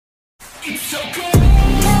It's so good.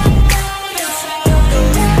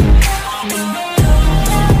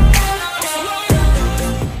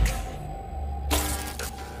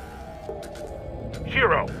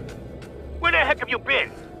 Shiro, where the heck have you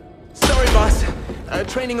been? Sorry, boss.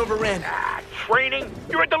 Training overran. Training?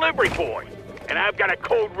 You're a delivery boy. And I've got a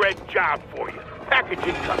code red job for you. Package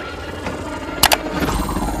incoming.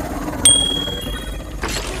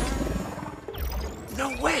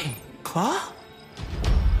 No way. Claw?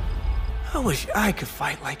 I wish I could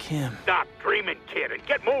fight like him. Stop dreaming, kid, and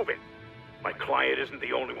get moving. My client isn't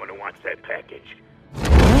the only one who wants that package.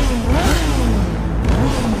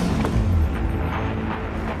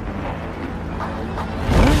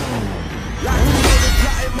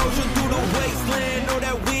 Motion through the wasteland. Know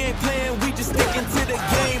that we ain't playing, we just sticking to the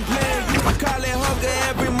game plan. You can call it hunger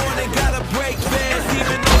every morning, gotta break fast.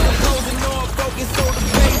 Even though the clothes and know I'm focused on the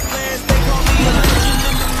baselands. They call me a legend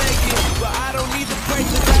in the making, but I don't need the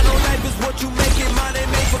bracelets. I know life is what you make it. Mine ain't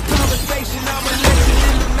made for conversation. I'm a legend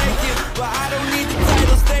in the making, but I don't need the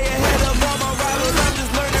title. Stay ahead of all my rivals. I'm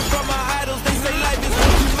just learning from my idols. They say life is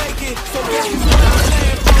what you make it, so this is what I'm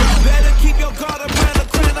playing for. Better keep your guard around the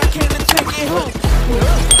crown. I can't take it home.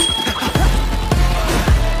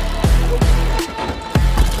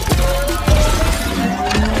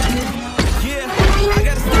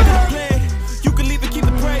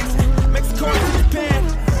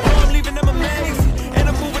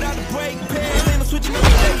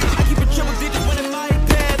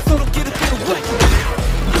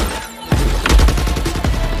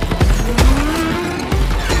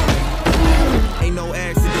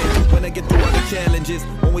 Challenges,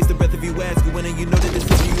 won't waste the breath if you ask it. When you know that this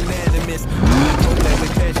is unanimous.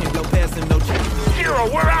 With passion, no passing, no chance. Shiro,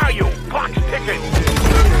 where are you? Clock's ticking.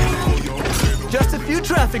 Just a few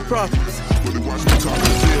traffic problems.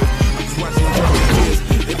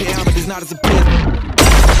 If your helmet is not as a pit.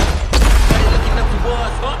 Looking up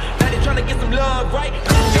towards, now they trying to get some love, right?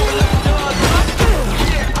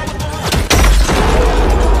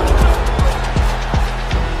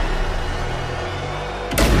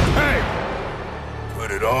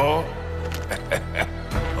 It all?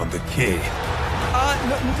 I'm the king.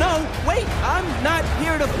 No, wait, I'm not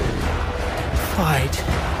here to fight.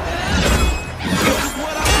 This is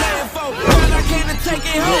what I'm playing for, but I came to take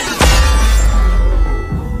it home.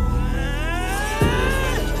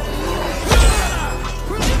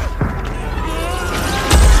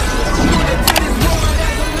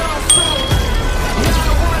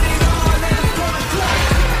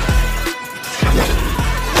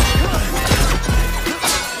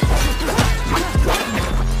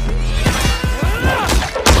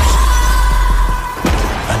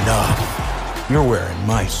 You're wearing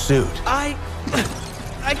my suit. I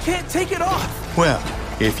can't take it off. Well,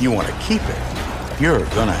 if you want to keep it, you're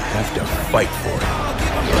gonna have to fight for it.